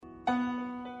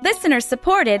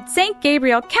Listener-supported St.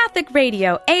 Gabriel Catholic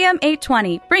Radio AM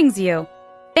 820 brings you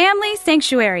Family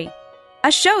Sanctuary,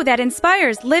 a show that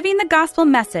inspires living the gospel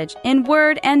message in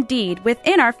word and deed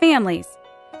within our families.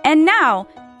 And now,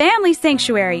 Family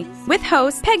Sanctuary with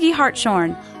host Peggy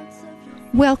Hartshorn.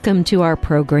 Welcome to our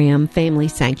program, Family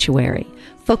Sanctuary,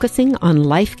 focusing on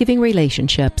life-giving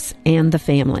relationships and the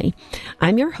family.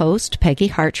 I'm your host, Peggy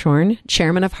Hartshorn,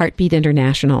 chairman of Heartbeat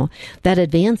International, that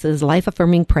advances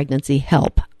life-affirming pregnancy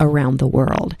help around the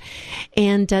world.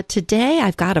 And today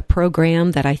I've got a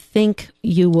program that I think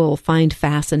you will find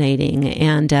fascinating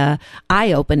and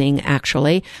eye-opening,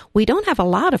 actually. We don't have a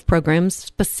lot of programs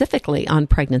specifically on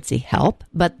pregnancy help,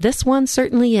 but this one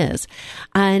certainly is.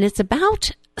 And it's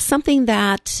about something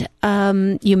that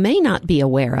you may not be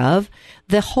aware of.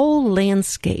 The whole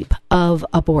landscape of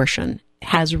abortion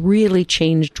has really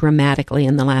changed dramatically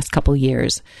in the last couple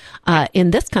years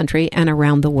in this country and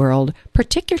around the world,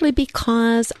 particularly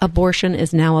because abortion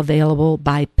is now available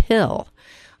by pill.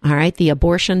 All right, the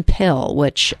abortion pill,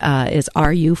 which is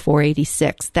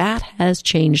RU486, that has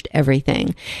changed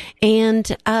everything.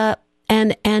 And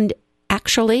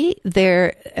actually,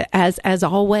 there, as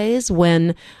always,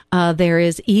 when there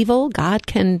is evil, God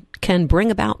can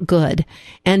bring about good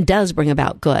and does bring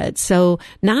about good. So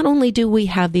not only do we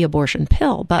have the abortion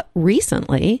pill, but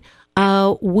recently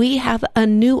we have a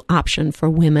new option for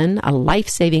women, a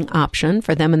life-saving option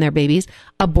for them and their babies,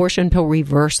 abortion pill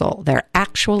reversal. There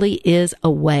actually is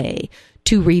a way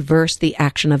to reverse the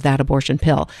action of that abortion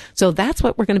pill. So that's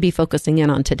what we're going to be focusing in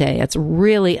on today. It's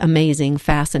really amazing,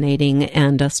 fascinating,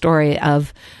 and a story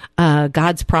of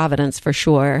God's providence for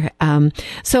sure.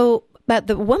 But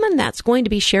the woman that's going to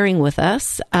be sharing with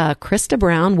us, Krista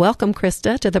Brown. Welcome,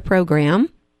 Krista, to the program.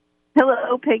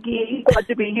 Hello, Peggy. Glad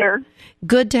to be here.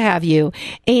 Good to have you.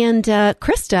 And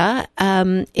Krista,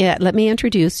 let me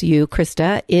introduce you.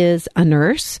 Krista is a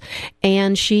nurse,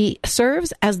 and she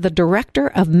serves as the Director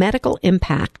of Medical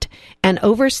Impact and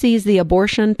oversees the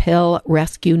Abortion Pill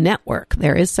Rescue Network.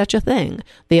 There is such a thing,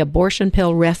 the Abortion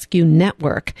Pill Rescue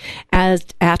Network,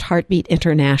 at Heartbeat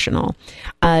International.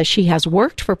 She has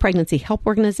worked for pregnancy help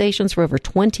organizations for over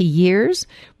 20 years,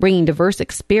 bringing diverse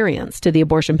experience to the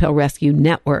Abortion Pill Rescue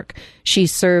Network. She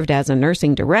served as a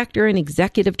nursing director and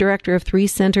executive director of 3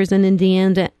 centers in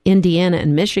Indiana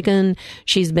and Michigan.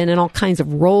 She's been in all kinds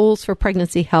of roles for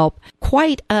pregnancy help.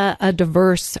 Quite a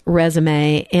diverse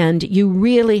resume, and you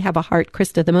really have a heart,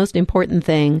 Krista. The most important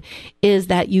thing is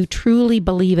that you truly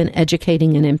believe in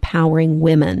educating and empowering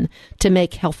women to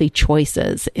make healthy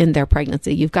choices in their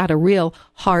pregnancy. You've got a real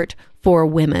heart for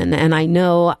women, and I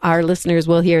know our listeners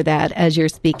will hear that as you're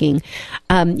speaking.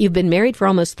 You've been married for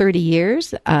almost 30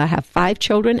 years, have 5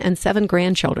 children and 7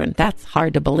 grandchildren. That's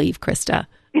hard to believe, Krista.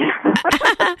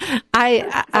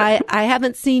 I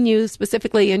haven't seen you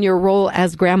specifically in your role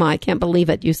as grandma. I can't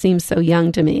believe it. You seem so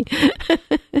young to me.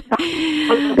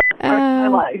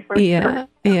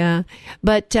 Yeah.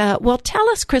 But, well, tell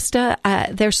us, Krista,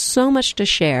 there's so much to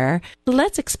share.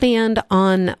 Let's expand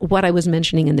on what I was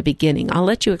mentioning in the beginning. I'll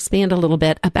let you expand a little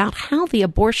bit about how the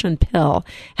abortion pill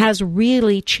has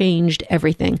really changed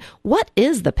everything. What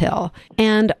is the pill?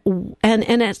 And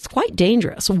it's quite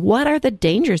dangerous. What are the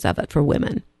dangers of it for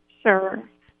women? Sure.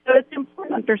 So it's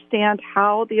important to understand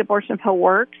how the abortion pill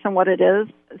works and what it is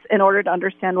in order to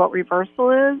understand what reversal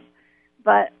is.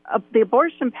 But the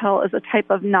abortion pill is a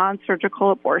type of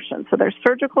non-surgical abortion. So there's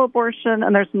surgical abortion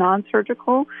and there's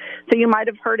non-surgical. So you might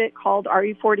have heard it called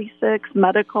RU486,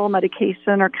 medical,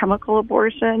 medication, or chemical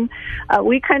abortion.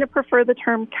 We kind of prefer the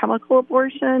term chemical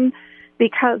abortion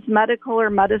because medical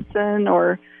or medicine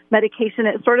or medication,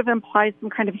 it sort of implies some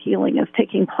kind of healing is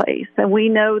taking place. And we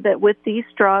know that with these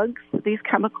drugs, these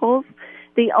chemicals,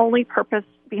 the only purpose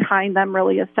behind them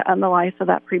really is to end the life of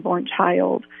that preborn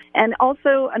child. And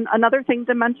also another thing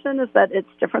to mention is that it's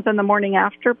different than the morning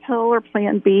after pill or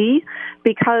Plan B,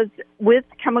 because with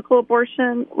chemical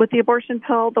abortion, with the abortion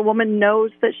pill, the woman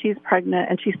knows that she's pregnant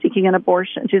and she's seeking an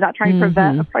abortion. She's not trying to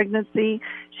prevent a pregnancy.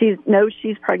 She knows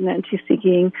she's pregnant and she's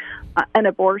seeking an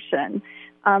abortion.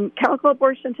 Chemical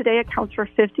abortion today accounts for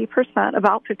 50%,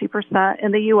 about 50%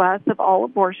 in the U.S. of all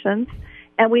abortions.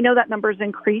 And we know that number is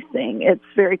increasing. It's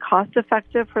very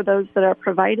cost-effective for those that are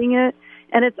providing it,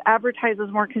 and it's advertised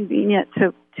as more convenient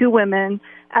to women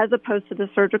as opposed to the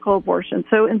surgical abortion.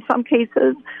 So in some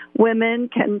cases, women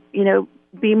can,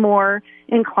 be more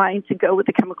inclined to go with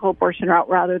the chemical abortion route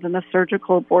rather than the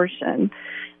surgical abortion.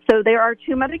 So there are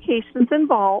 2 medications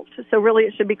involved. So really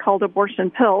it should be called abortion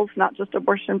pills, not just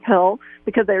abortion pill,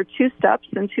 because there are 2 steps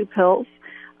and 2 pills.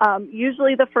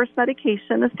 Usually the first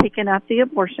medication is taken at the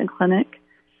abortion clinic.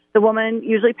 The woman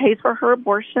usually pays for her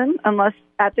abortion unless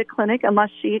at the clinic, unless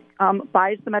she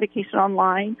buys the medication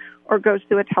online or goes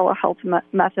through a telehealth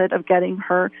method of getting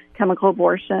her chemical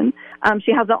abortion.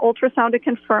 She has an ultrasound to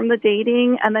confirm the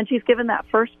dating, and then she's given that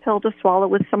first pill to swallow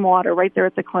with some water right there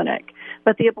at the clinic.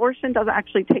 But the abortion doesn't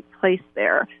actually take place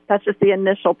there. That's just the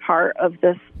initial part of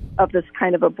this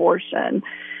kind of abortion.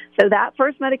 So that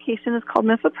first medication is called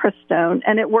mifepristone,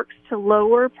 and it works to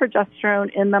lower progesterone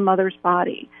in the mother's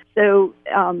body. So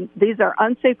these are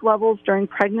unsafe levels during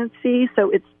pregnancy, so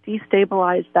it's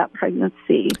destabilized that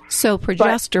pregnancy. So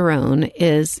progesterone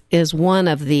is one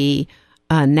of the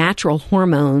natural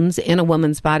hormones in a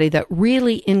woman's body that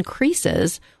really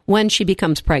increases when she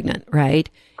becomes pregnant, right?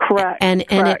 Correct. And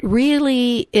it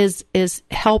really is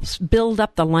helps build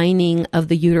up the lining of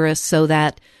the uterus so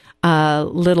that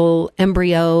little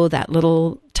embryo, that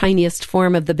little tiniest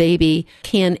form of the baby,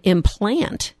 can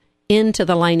implant into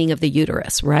the lining of the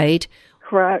uterus, right?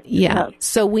 Correct. Yeah. Yes.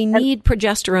 So we need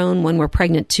progesterone when we're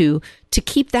pregnant to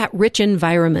keep that rich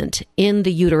environment in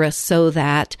the uterus so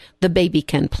that the baby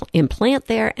can implant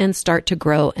there and start to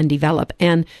grow and develop.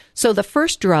 And so the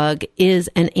first drug is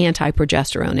an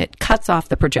anti-progesterone. It cuts off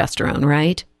the progesterone,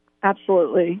 right?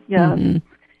 Absolutely. Yeah. Mm-hmm.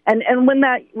 And when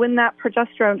that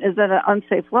progesterone is at an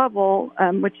unsafe level,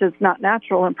 which is not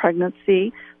natural in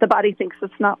pregnancy, the body thinks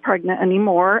it's not pregnant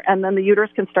anymore, and then the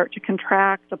uterus can start to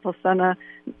contract. The placenta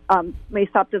may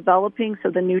stop developing,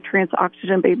 so the nutrients,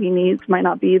 oxygen baby needs might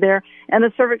not be there, and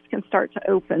the cervix can start to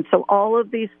open. So all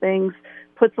of these things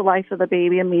puts the life of the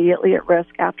baby immediately at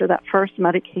risk after that first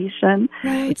medication.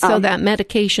 Right. So that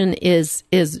medication is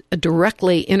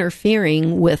directly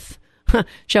interfering with,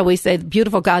 shall we say,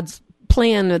 beautiful God's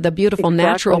plan, the beautiful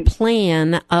natural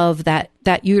plan of that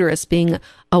uterus being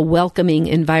a welcoming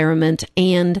environment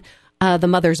and the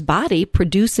mother's body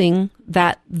producing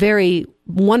that very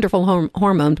wonderful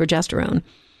hormone, progesterone.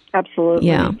 Absolutely.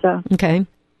 Yeah. Okay.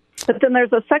 But then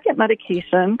there's a second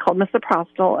medication called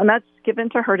misoprostol, and that's given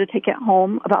to her to take at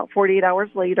home about 48 hours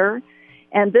later.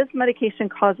 And this medication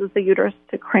causes the uterus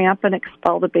to cramp and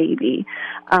expel the baby.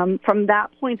 From that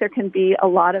point, there can be a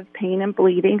lot of pain and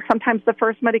bleeding. Sometimes the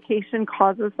first medication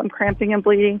causes some cramping and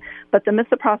bleeding, but the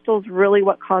misoprostol is really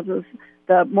what causes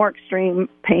the more extreme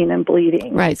pain and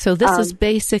bleeding. Right. So this is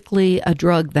basically a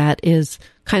drug that is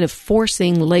kind of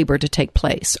forcing labor to take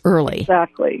place early.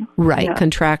 Exactly. Right. Yeah.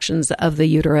 Contractions of the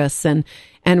uterus and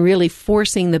really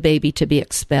forcing the baby to be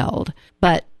expelled.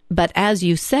 But as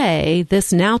you say,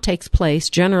 this now takes place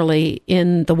generally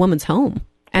in the woman's home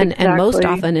and most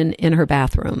often in her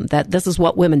bathroom. That this is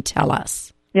what women tell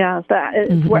us. Yeah, that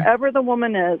is wherever the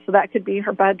woman is. So that could be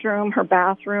her bedroom, her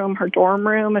bathroom, her dorm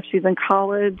room if she's in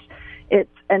college.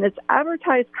 It's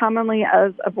advertised commonly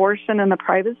as abortion in the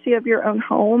privacy of your own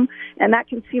home, and that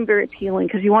can seem very appealing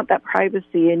because you want that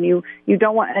privacy and you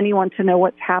don't want anyone to know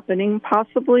what's happening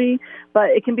possibly, but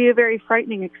it can be a very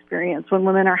frightening experience when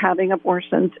women are having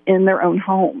abortions in their own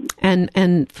home.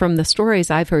 And from the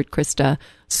stories I've heard, Krista,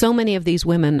 so many of these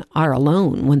women are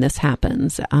alone when this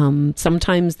happens.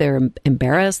 Sometimes they're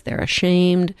embarrassed, they're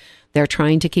ashamed, they're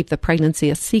trying to keep the pregnancy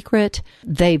a secret.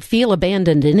 They feel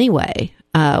abandoned anyway.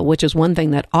 Which is one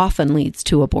thing that often leads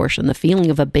to abortion, the feeling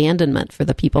of abandonment for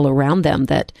the people around them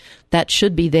that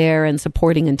should be there and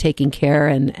supporting and taking care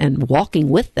and walking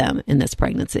with them in this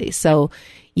pregnancy. So,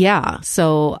 yeah,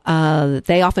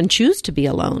 they often choose to be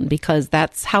alone because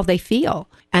that's how they feel.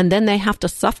 And then they have to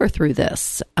suffer through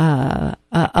this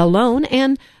alone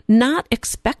and not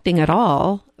expecting at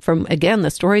all, from, again,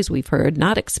 the stories we've heard,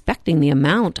 not expecting the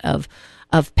amount of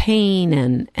pain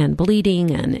and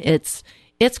bleeding, and it's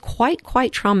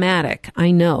quite traumatic,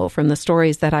 I know, from the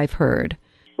stories that I've heard.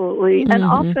 Absolutely. And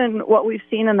often what we've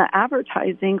seen in the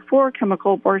advertising for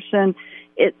chemical abortion,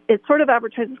 it sort of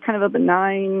advertises kind of a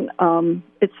benign, some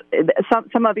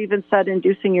have even said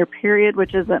inducing your period,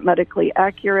 which isn't medically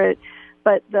accurate.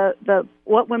 But the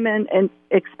what women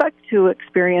expect to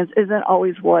experience isn't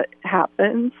always what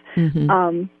happens.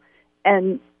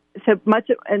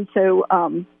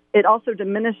 It also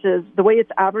diminishes, the way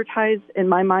it's advertised, in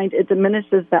my mind, it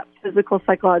diminishes that physical,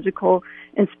 psychological,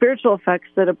 and spiritual effects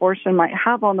that abortion might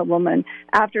have on the woman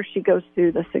after she goes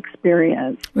through this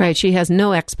experience. Right. She has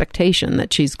no expectation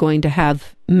that she's going to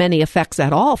have many effects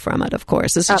at all from it, of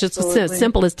course. It's just as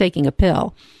simple as taking a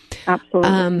pill.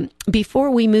 Absolutely.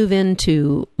 Before we move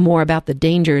into more about the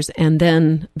dangers and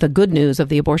then the good news of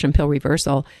the abortion pill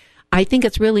reversal, I think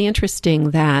it's really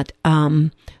interesting that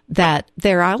that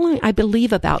there are only, I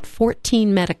believe, about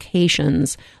 14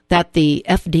 medications that the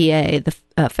FDA,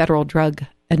 the Federal Drug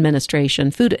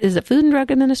Administration, Food and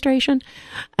Drug Administration,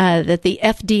 that the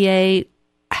FDA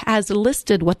has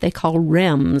listed what they call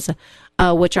REMS,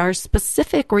 which are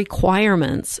specific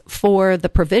requirements for the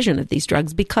provision of these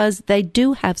drugs because they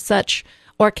do have such,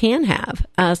 or can have,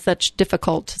 such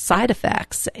difficult side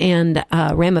effects and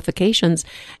ramifications.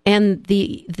 And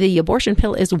the abortion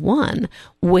pill is one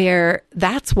where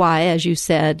that's why, as you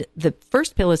said, the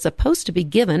first pill is supposed to be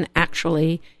given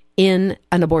actually in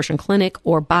an abortion clinic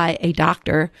or by a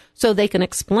doctor so they can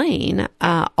explain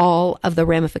all of the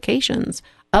ramifications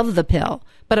of the pill.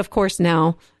 But of course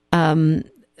now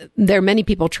there are many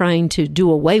people trying to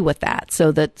do away with that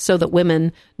so that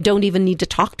women don't even need to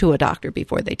talk to a doctor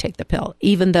before they take the pill,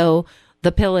 even though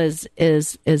the pill is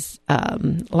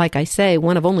like I say,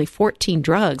 one of only 14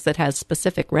 drugs that has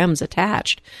specific REMS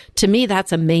attached. To me,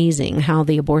 that's amazing how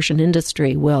the abortion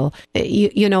industry will,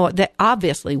 that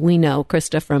obviously we know,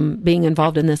 Krista, from being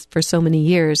involved in this for so many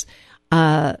years,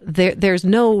 there's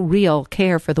no real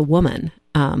care for the woman.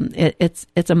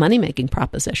 It's a money-making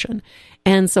proposition.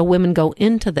 And so women go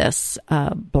into this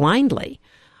blindly.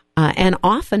 And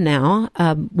often now,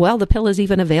 the pill is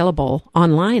even available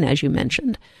online, as you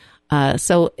mentioned.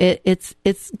 So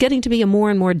it's getting to be a more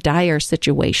and more dire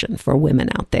situation for women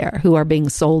out there who are being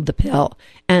sold the pill.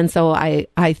 And so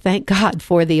I thank God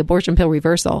for the abortion pill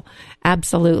reversal.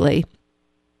 Absolutely.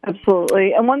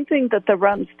 Absolutely. And one thing that the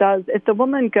REMS does, if the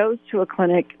woman goes to a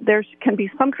clinic, there can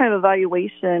be some kind of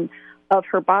evaluation of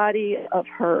her body, of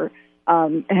her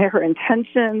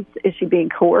intentions. Is she being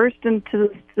coerced into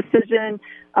this decision?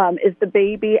 Is the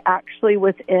baby actually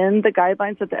within the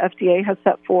guidelines that the FDA has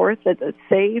set forth that it's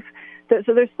safe?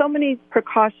 So there's so many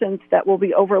precautions that will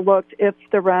be overlooked if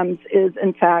the REMS is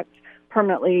in fact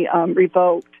permanently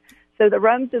revoked. So the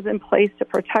REMS is in place to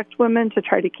protect women, to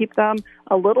try to keep them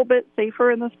a little bit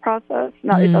safer in this process.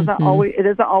 Now, it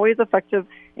isn't always effective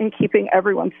in keeping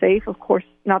everyone safe. Of course,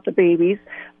 not the babies,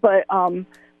 but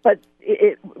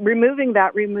removing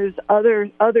that removes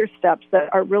other steps that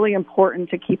are really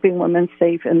important to keeping women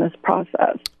safe in this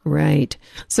process. Right.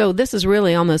 So this is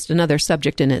really almost another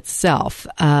subject in itself.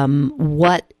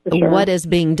 What is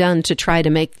being done to try to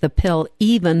make the pill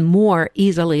even more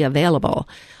easily available,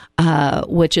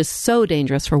 which is so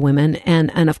dangerous for women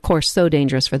and of course, so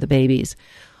dangerous for the babies.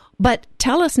 But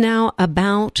tell us now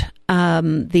about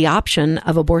the option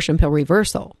of abortion pill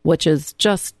reversal, which is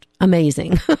just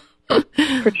amazing.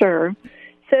 For sure.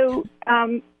 So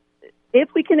if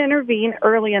we can intervene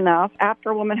early enough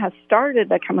after a woman has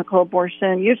started a chemical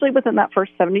abortion, usually within that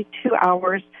first 72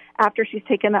 hours after she's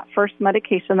taken that first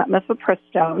medication, that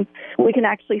mifepristone, we can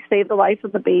actually save the life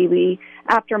of the baby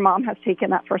after mom has taken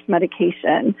that first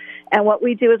medication. And what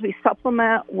we do is we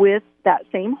supplement with that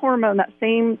same hormone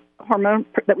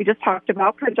that we just talked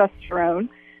about, progesterone.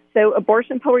 So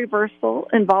abortion pill reversal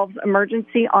involves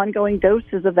emergency ongoing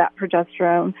doses of that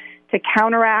progesterone to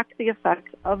counteract the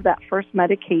effects of that first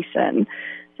medication.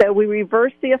 So we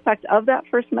reverse the effect of that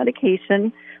first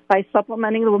medication by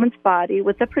supplementing the woman's body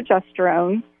with the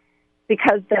progesterone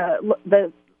because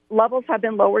the levels have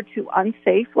been lowered to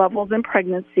unsafe levels in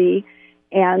pregnancy.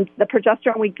 And the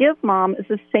progesterone we give mom is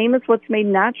the same as what's made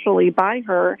naturally by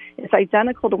her. It's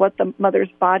identical to what the mother's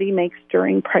body makes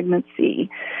during pregnancy.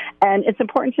 And it's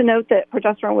important to note that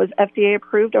progesterone was FDA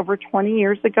approved over 20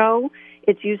 years ago.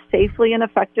 It's used safely and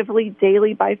effectively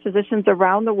daily by physicians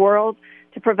around the world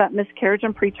to prevent miscarriage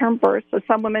and preterm birth. So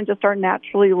some women just are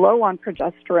naturally low on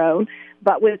progesterone.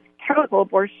 But with chemical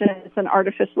abortion, it's an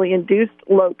artificially induced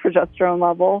low progesterone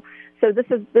level. So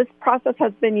this process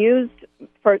has been used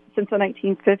since the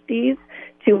 1950s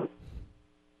to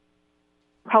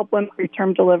help women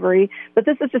preterm delivery. But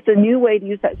this is just a new way to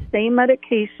use that same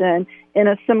medication in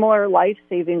a similar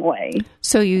life-saving way.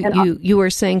 So you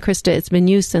were saying, Krista, it's been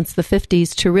used since the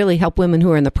 50s to really help women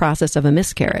who are in the process of a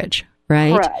miscarriage,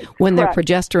 right? Correct. When their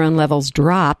progesterone levels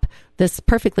drop, this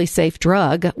perfectly safe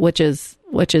drug, which is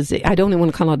I don't even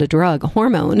want to call it a drug, a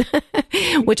hormone,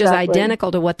 which is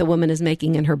identical to what the woman is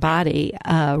making in her body,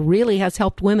 really has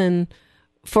helped women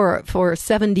for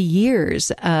 70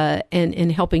 years in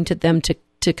helping them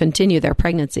to continue their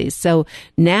pregnancies. So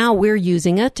now we're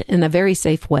using it in a very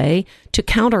safe way to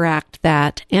counteract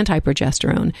that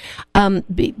anti-progesterone.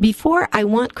 Before I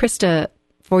want Krista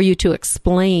for you to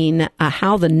explain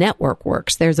how the network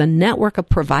works. There's a network of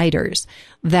providers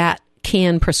that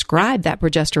can prescribe that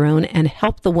progesterone and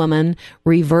help the woman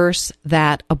reverse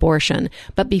that abortion.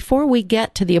 But before we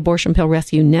get to the Abortion Pill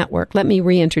Rescue Network, let me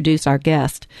reintroduce our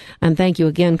guest. And thank you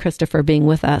again, Krista, for being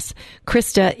with us.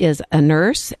 Krista is a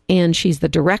nurse, and she's the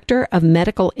Director of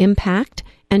Medical Impact,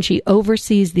 and she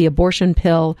oversees the Abortion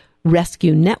Pill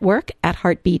Rescue Network at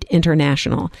Heartbeat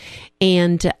International.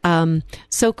 And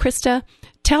so, Krista,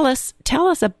 tell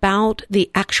us about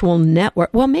the actual network.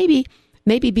 Well, maybe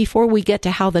maybe before we get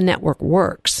to how the network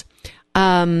works,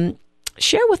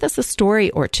 share with us a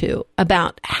story or two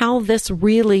about how this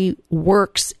really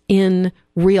works in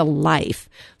real life.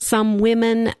 Some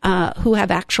women who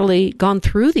have actually gone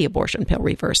through the abortion pill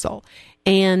reversal,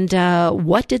 and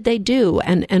what did they do,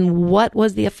 and what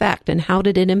was the effect, and how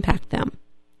did it impact them?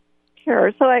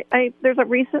 Sure. So there's a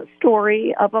recent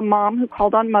story of a mom who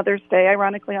called on Mother's Day,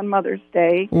 ironically on Mother's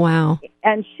Day. Wow.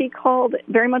 And she called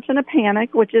very much in a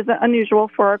panic, which is unusual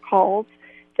for our calls,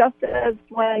 just as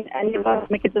when any of us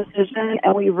make a decision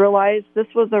and we realize this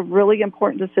was a really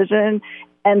important decision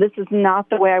and this is not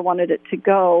the way I wanted it to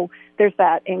go, there's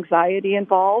that anxiety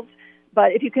involved.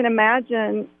 But if you can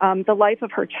imagine, the life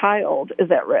of her child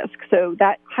is at risk. So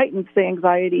that heightens the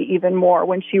anxiety even more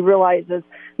when she realizes,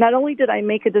 not only did I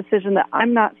make a decision that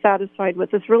I'm not satisfied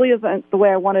with, this really isn't the way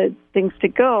I wanted things to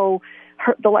go,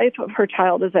 the life of her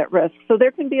child is at risk. So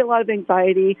there can be a lot of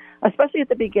anxiety, especially at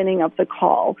the beginning of the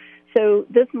call. So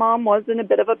this mom was in a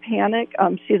bit of a panic.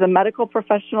 She's a medical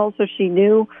professional, so she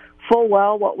knew full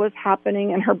well what was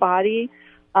happening in her body.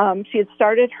 She had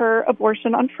started her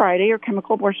abortion on Friday, her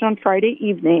chemical abortion on Friday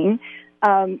evening,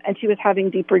 and she was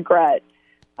having deep regret.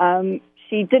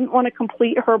 She didn't want to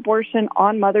complete her abortion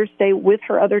on Mother's Day with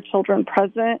her other children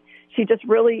present.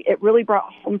 It really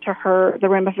brought home to her the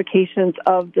ramifications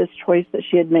of this choice that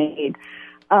she had made.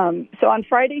 So on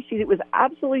Friday, she was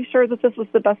absolutely sure that this was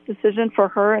the best decision for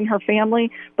her and her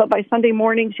family, but by Sunday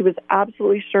morning, she was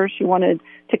absolutely sure she wanted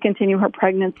to continue her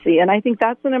pregnancy. And I think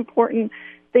that's an important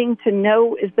thing to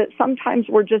know, is that sometimes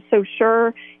we're just so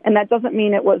sure, and that doesn't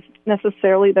mean it was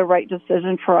necessarily the right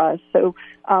decision for us. So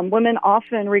women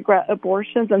often regret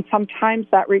abortions, and sometimes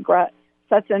that regret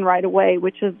sets in right away,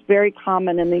 which is very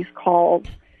common in these calls.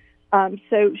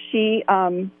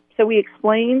 So we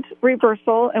explained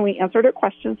reversal, and we answered her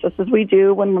questions just as we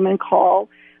do when women call.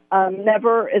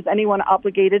 Never is anyone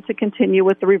obligated to continue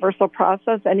with the reversal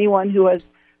process. Anyone who has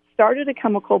started a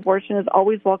chemical abortion is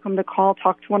always welcome to call,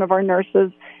 talk to one of our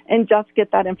nurses, and just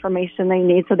get that information they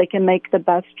need so they can make the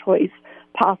best choice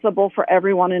possible for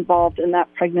everyone involved in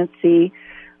that pregnancy.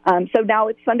 So now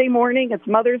it's Sunday morning, it's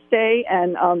Mother's Day,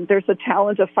 and there's a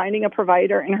challenge of finding a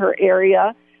provider in her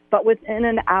area. But within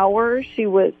an hour, she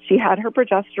had her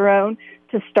progesterone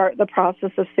to start the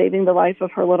process of saving the life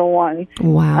of her little one.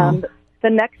 Wow. The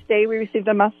next day, we received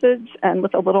a message and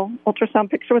with a little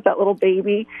ultrasound picture with that little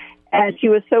baby, and she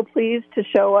was so pleased to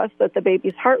show us that the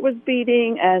baby's heart was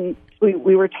beating, and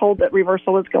we were told that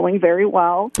reversal was going very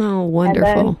well. Oh,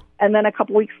 wonderful. And then a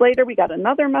couple weeks later, we got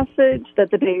another message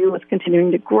that the baby was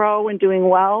continuing to grow and doing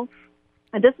well.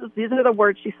 And these are the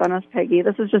words she sent us, Peggy.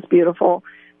 This is just beautiful.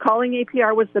 Calling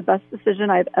APR was the best decision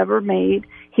I've ever made.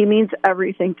 He means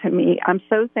everything to me. I'm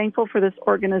so thankful for this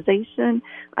organization.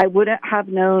 I wouldn't have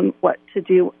known what to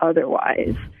do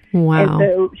otherwise. Wow. And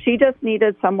so she just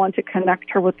needed someone to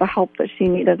connect her with the help that she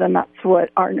needed, and that's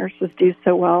what our nurses do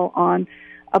so well on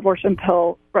Abortion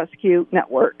Pill Rescue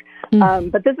Network.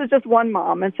 But this is just one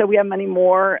mom, and so we have many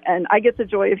more, and I get the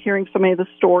joy of hearing so many of the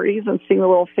stories and seeing the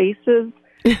little faces.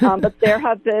 But there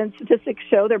have been, statistics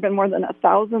show there have been more than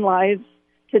 1,000 lives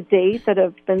to date that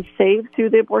have been saved through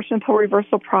the abortion pill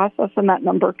reversal process, and that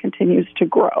number continues to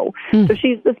grow. So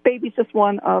this baby's just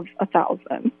one of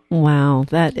 1,000. Wow,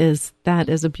 that is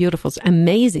a beautiful,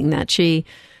 amazing that she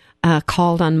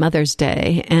called on Mother's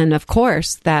Day, and of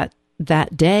course that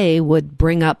day would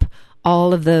bring up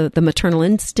all of the maternal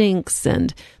instincts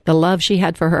and the love she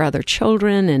had for her other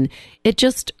children, and it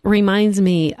just reminds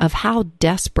me of how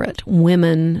desperate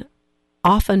women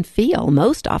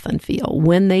most often feel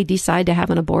when they decide to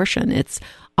have an abortion. It's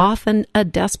often a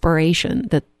desperation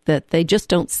that they just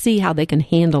don't see how they can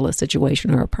handle a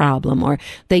situation or a problem, or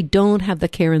they don't have the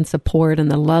care and support and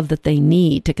the love that they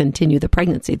need to continue the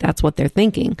pregnancy. That's what they're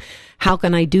thinking. How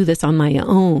can I do this on my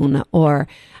own? Or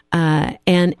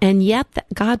and yet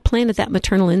God planted that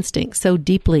maternal instinct so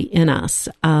deeply in us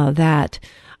that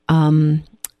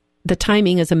the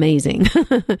timing is amazing.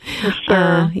 For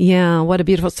sure. Yeah, what a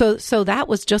beautiful. So that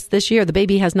was just this year. The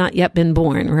baby has not yet been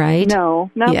born, right?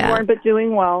 No, not born, but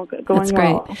doing well, going That's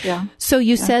great. well. Yeah. So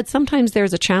you said sometimes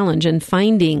there's a challenge in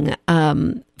finding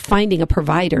a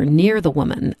provider near the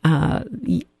woman.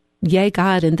 Yay,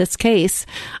 God, in this case,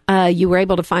 you were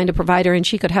able to find a provider and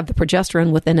she could have the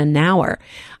progesterone within an hour.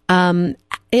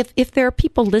 If there are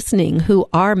people listening who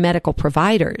are medical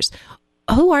providers,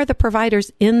 who are the providers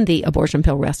in the Abortion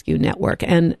Pill Rescue Network?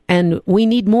 And we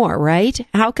need more, right?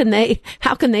 How can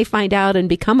they find out and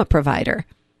become a provider?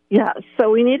 Yeah,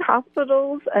 so we need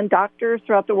hospitals and doctors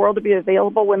throughout the world to be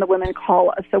available when the women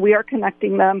call us. So we are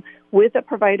connecting them with a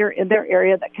provider in their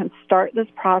area that can start this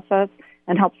process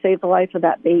and help save the life of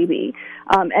that baby.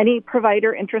 Any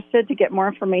provider interested to get more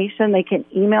information, they can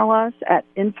email us at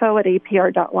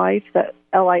info@apr.life. That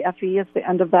LIFE is the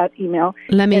end of that email.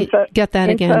 Let me get that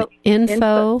again.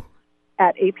 Info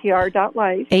at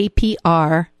apr.life.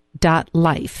 apr.life.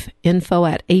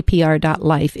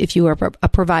 Info@apr.life if you are a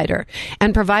provider.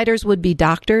 And providers would be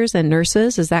doctors and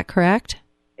nurses, is that correct?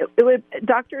 It would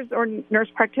doctors or nurse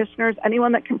practitioners,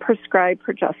 anyone that can prescribe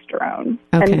progesterone.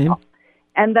 Okay.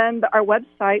 And then our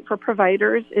website for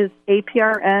providers is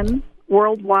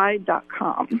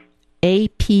aprnworldwide.com.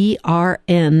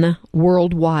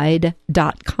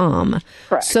 aprnworldwide.com.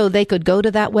 Correct. So they could go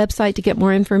to that website to get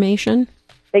more information?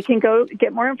 They can go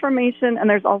get more information, and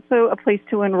there's also a place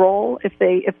to enroll. If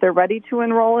they're ready to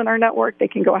enroll in our network, they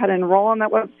can go ahead and enroll on that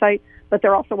website, but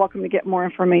they're also welcome to get more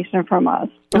information from us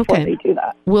before they do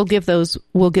that. We'll give those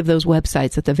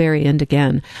websites at the very end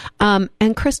again. And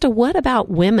Krista, what about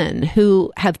women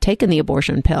who have taken the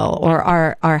abortion pill or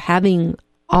are having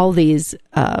all these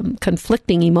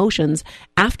conflicting emotions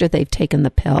after they've taken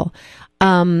the pill?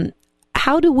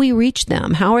 How do we reach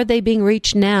them? How are they being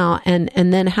reached now? And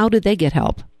then how do they get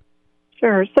help?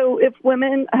 Sure. So if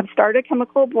women have started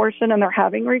chemical abortion and they're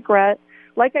having regret,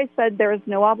 like I said, there is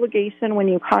no obligation when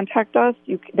you contact us.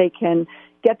 They can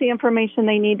get the information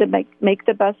they need to make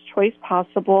the best choice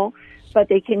possible, but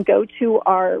they can go to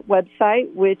our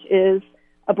website, which is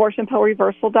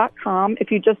abortionpillreversal.com.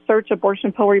 If you just search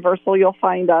abortion pill reversal, you'll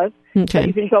find us. Okay. But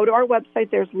you can go to our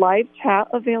website. There's live chat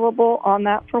available on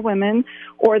that for women,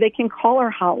 or they can call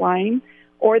our hotline,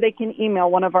 or they can email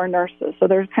one of our nurses. So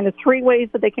there's kind of three ways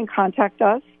that they can contact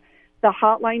us. The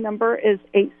hotline number is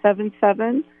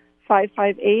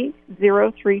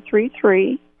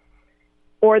 877-558-0333,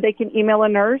 or they can email a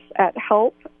nurse at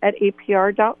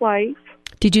help@apr.life.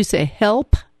 Did you say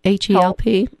help?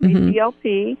 H-E-L-P?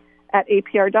 H-E-L-P at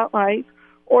apr.life,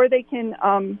 or they can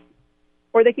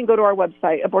go to our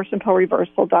website,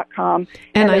 abortionpillreversal.com,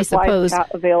 and I there's suppose live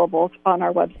chat available on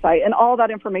our website, and all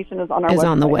that information is on our website.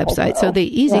 On the website. Also. So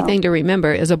the easy thing to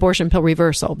remember is abortion pill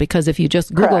reversal, because if you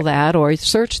just Google that or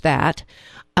search that,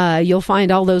 you'll find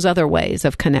all those other ways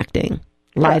of connecting,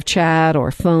 live chat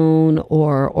or phone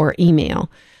or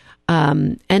email.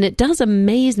 And it does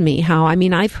amaze me how,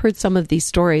 I've heard some of these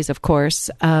stories, of course,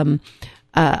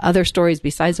 other stories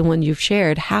besides the one you've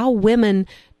shared, how women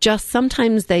just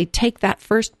sometimes they take that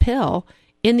first pill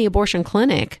in the abortion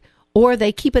clinic, or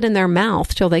they keep it in their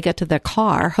mouth till they get to their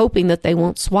car, hoping that they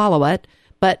won't swallow it.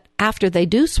 But after they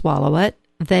do swallow it,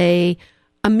 they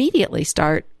immediately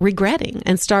start regretting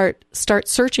and start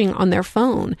searching on their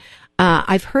phone.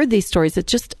 I've heard these stories. It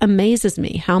just amazes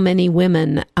me how many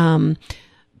women,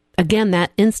 again,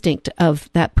 that instinct of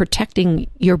that protecting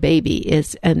your baby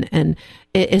is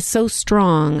so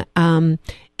strong.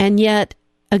 And yet,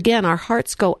 again, our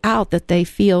hearts go out that they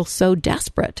feel so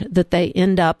desperate that they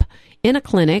end up in a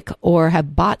clinic or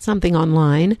have bought something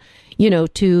online,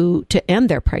 to end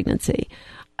their pregnancy.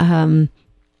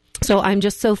 So I'm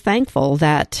just so thankful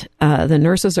that the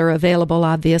nurses are available,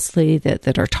 obviously,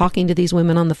 that are talking to these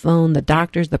women on the phone, the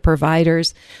doctors, the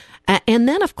providers. And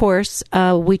then, of course,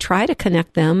 we try to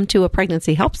connect them to a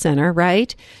pregnancy help center,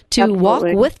 right? To Absolutely. Walk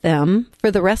with them for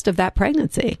the rest of that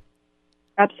pregnancy.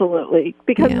 Absolutely.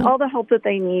 Because all the help that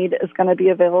they need is going to be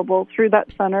available through that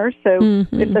center. So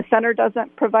if the center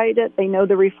doesn't provide it, they know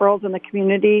the referrals in the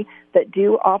community that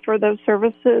do offer those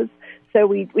services. So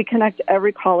we connect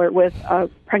every caller with a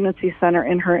pregnancy center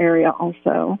in her area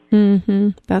also. Mm-hmm.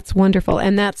 That's wonderful.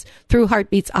 And that's through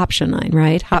Heartbeat's Option Line,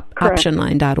 right?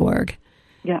 Optionline.org.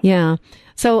 Yeah.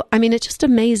 So, it just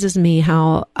amazes me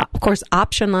how, of course,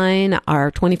 Option Line,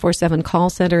 our 24/7 call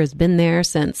center, has been there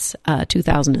since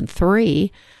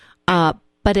 2003. But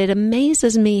it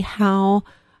amazes me how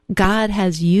God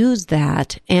has used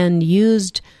that and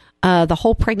used the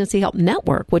whole Pregnancy Help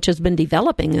Network, which has been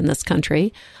developing in this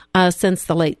country since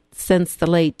the late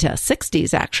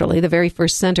 60s. Actually, the very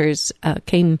first centers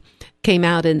came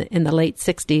out in the late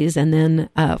 60s, and then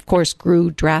of course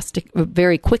grew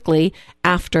very quickly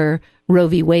after Roe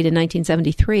v. Wade in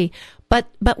 1973. But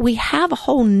we have a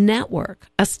whole network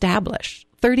established,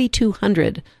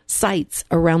 3,200 sites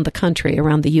around the country,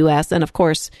 around the U.S., and of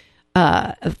course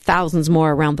thousands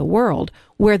more around the world,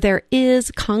 where there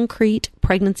is concrete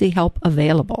pregnancy help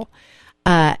available.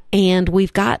 And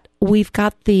we've got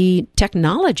the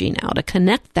technology now to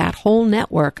connect that whole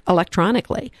network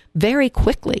electronically. Very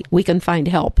quickly, we can find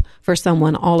help for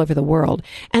someone all over the world.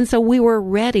 And so we were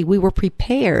ready, we were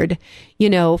prepared,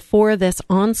 for this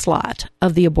onslaught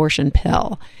of the abortion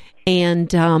pill, and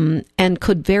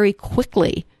could very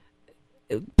quickly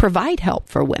provide help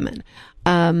for women.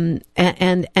 And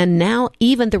now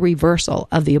even the reversal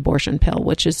of the abortion pill,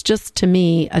 which is just to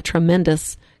me a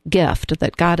tremendous gift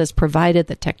that God has provided,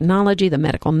 the technology, the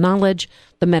medical knowledge,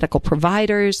 the medical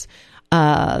providers,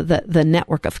 the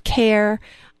network of care,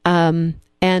 and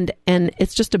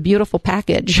it's just a beautiful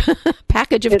package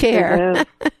of care.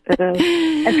 It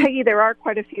is. And Peggy, there are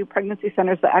quite a few pregnancy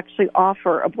centers that actually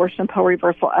offer abortion pill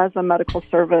reversal as a medical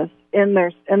service in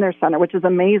their center, which is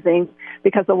amazing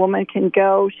because a woman can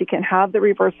go, she can have the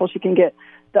reversal, she can get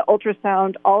the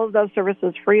ultrasound, all of those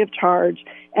services free of charge,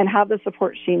 and have the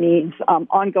support she needs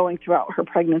ongoing throughout her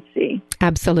pregnancy.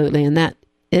 Absolutely, and that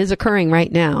is occurring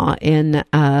right now in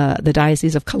the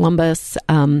Diocese of Columbus,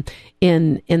 in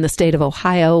the state of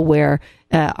Ohio, where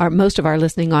most of our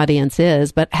listening audience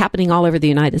is, but happening all over the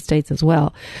United States as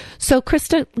well. So,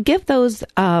 Krista, give those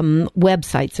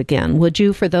websites again, would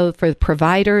you, for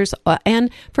providers and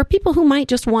for people who might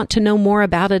just want to know more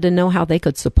about it and know how they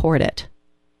could support it?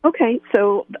 Okay,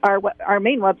 so our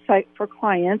main website for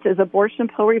clients is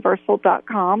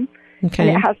abortionpillreversal.com. Okay.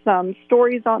 And it has some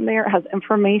stories on there. It has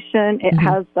information. It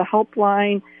has the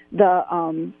helpline, the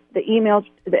emails.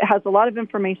 It has a lot of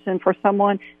information for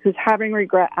someone who's having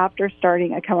regret after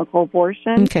starting a chemical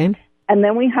abortion. Okay. And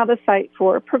then we have a site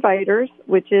for providers,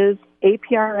 which is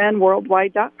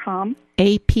aprnworldwide.com.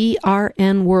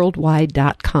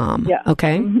 aprnworldwide.com. Yeah.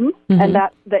 Okay. Mm-hmm. Mm-hmm. And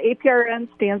that the APRN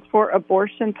stands for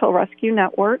Abortion Pill Rescue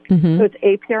Network. Mm-hmm. So it's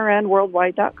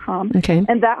aprnworldwide.com. Okay.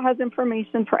 And that has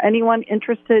information for anyone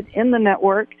interested in the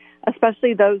network,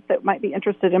 especially those that might be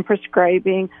interested in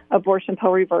prescribing abortion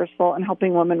pill reversal and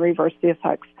helping women reverse the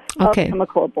effects of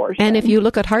chemical abortion. And if you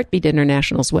look at Heartbeat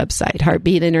International's website,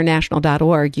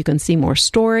 heartbeatinternational.org, you can see more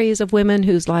stories of women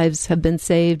whose lives have been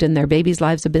saved and their babies'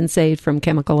 lives have been saved from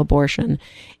chemical abortion,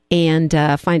 and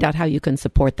find out how you can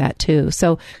support that too.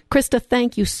 So, Krista,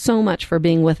 thank you so much for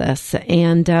being with us.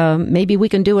 And maybe we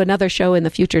can do another show in the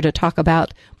future to talk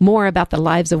more about the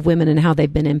lives of women and how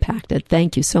they've been impacted.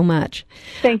 Thank you so much.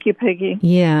 Thank you, Peggy.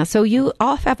 Yeah, so you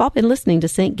all have been listening to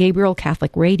St. Gabriel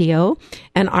Catholic Radio,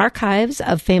 and archives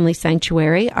of Family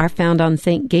Sanctuary are found on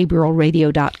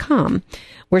stgabrielradio.com.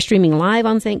 We're streaming live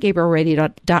on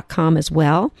stgabrielradio.com as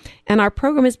well, and our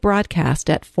program is broadcast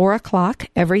at 4 o'clock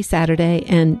every Saturday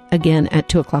and again at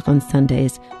 2 o'clock on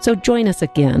Sundays. So join us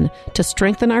again to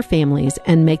strengthen our families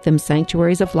and make them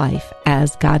sanctuaries of life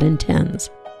as God intends.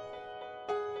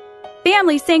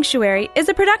 Family Sanctuary is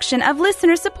a production of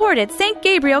listener-supported St.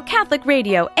 Gabriel Catholic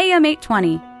Radio, AM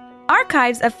 820.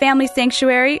 Archives of Family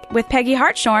Sanctuary with Peggy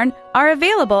Hartshorn are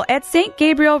available at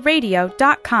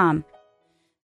stgabrielradio.com.